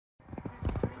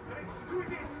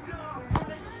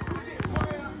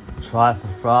Try for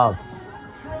France.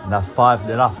 And they're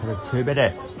 5-0 up in 2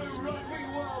 minutes.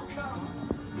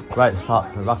 Great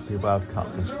start to the Rugby World Cup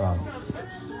for France.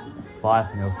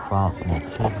 5-0 France in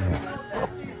 2 minutes.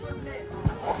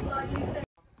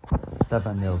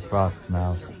 7-0 France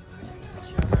now.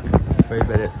 3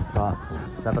 minutes France is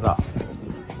 7 up.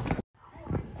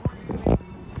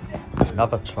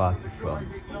 Another try for France.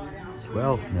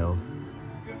 12-0.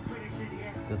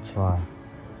 Good try.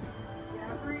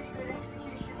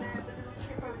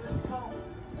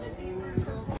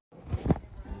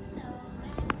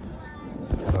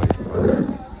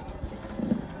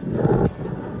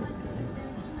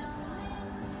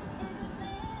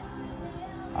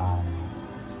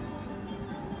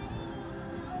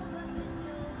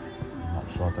 I'm not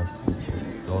sure this is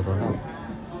scored or not.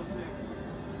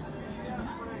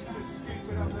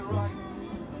 Let's see.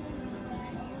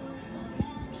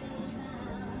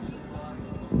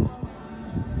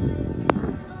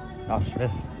 No, she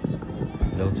missed.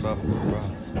 Still 12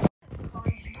 France.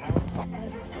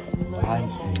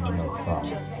 19-0 France.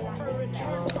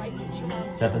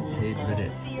 17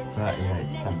 minutes, 38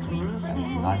 seconds, and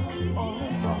 19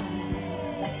 France.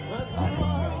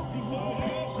 19-0.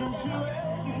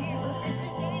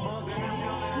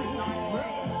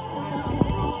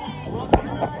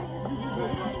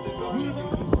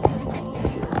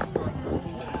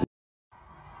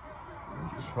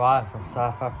 Try for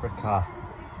South Africa.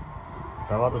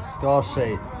 They're on the score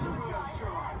sheet.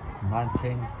 It's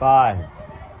 19-5.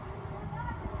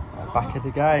 They're back in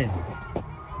the game.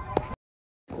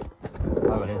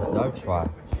 Oh, it is no try.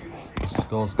 The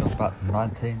score's gone back to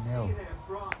 19-0.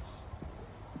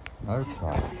 No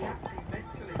try.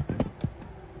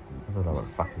 I don't know what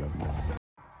the fuck it is now.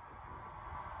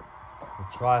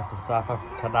 It's a try for South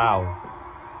Africa now.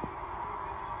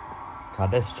 Can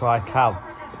this try count?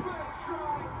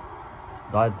 It's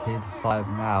 19-5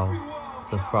 now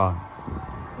to France.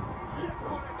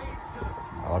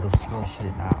 On the score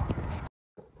sheet now.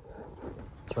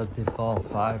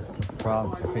 24-5 to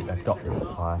France. I think they've got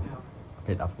this tie. I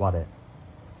think they've won it.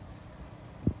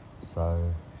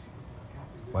 So,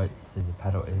 wait to see the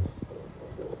penalty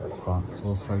that France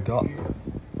also got.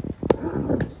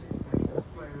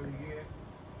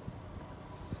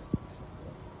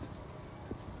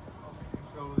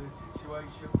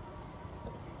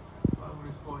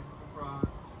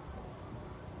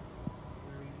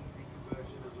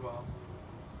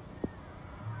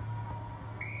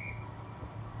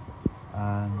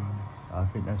 And I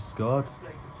think they've scored.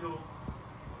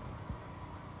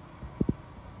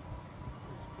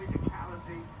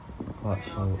 Quite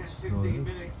sure what the score is.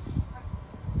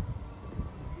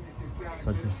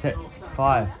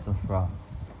 26-5 to France.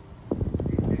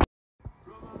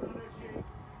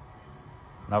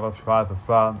 Another try for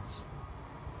France.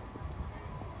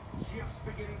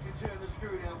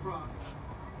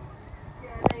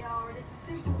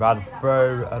 She ran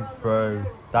through and through,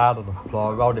 down on the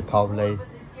floor, roly-poly,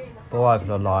 ball over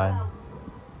the line.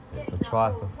 It's a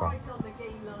try for France.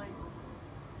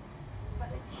 But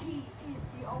the key is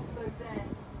the offload there.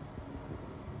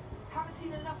 Haven't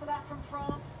seen enough of that from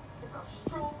France. They've got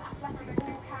strong, athletic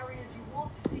ball carriers. You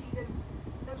want to see them,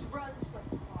 those runs, but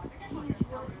the key is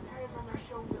running players on their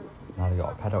shoulders. Now they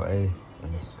got a penalty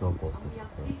and the scoreboard's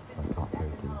disappeared, so I can't tell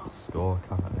you the score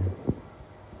currently.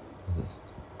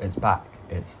 It's back.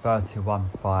 It's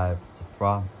 31-5 to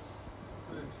France.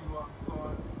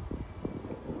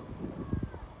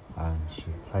 And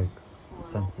she takes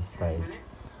centre stage.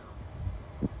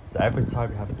 So every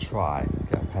time you have a try, you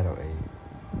get a penalty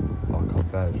or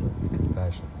conversion.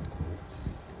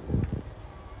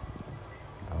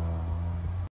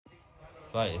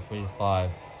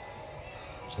 33-5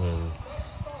 to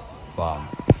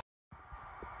France.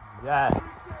 Yes.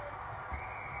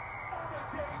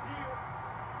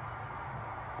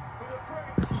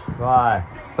 Right,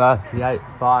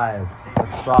 38-5 for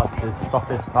France's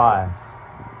stoppage time.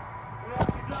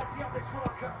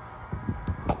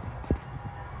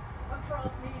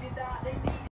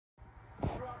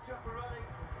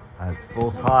 And it's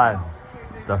full time.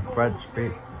 The French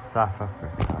beat South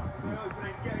Africa.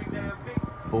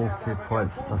 40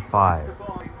 points to 5.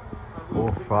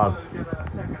 All France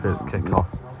since kick-off.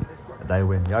 And they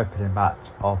win the opening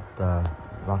match of the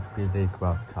Rugby League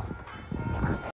World Cup.